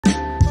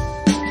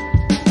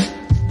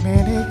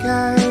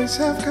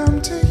have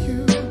come to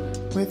you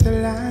with a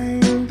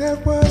line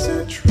that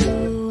wasn't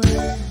true,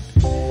 and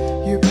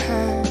you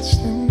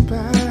passed them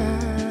by.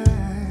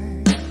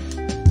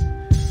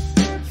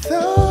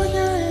 Though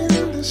you're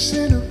in the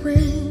center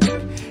ring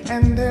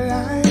and the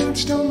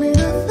lights don't mean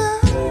a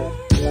thing,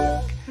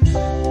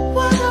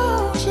 why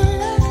don't you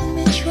let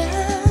me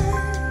try?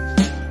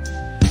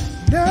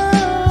 No,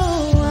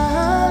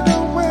 I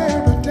don't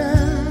wear a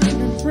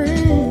diamond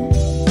ring.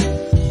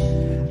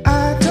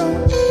 I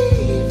don't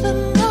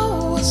even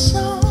know a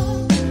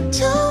song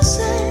to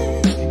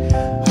sing.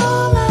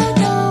 All I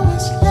know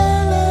is la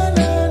la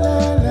la la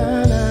la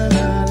la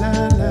la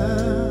la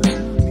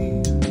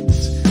means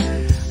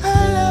I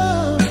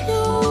love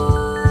you.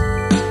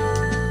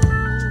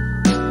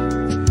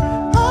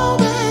 Oh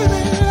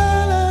baby, la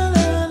la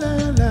la la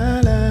la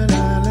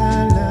la la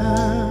la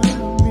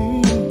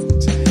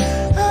means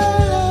I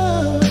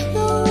love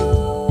you.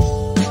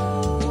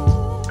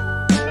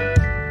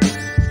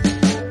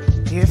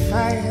 If I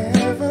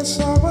ever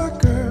saw a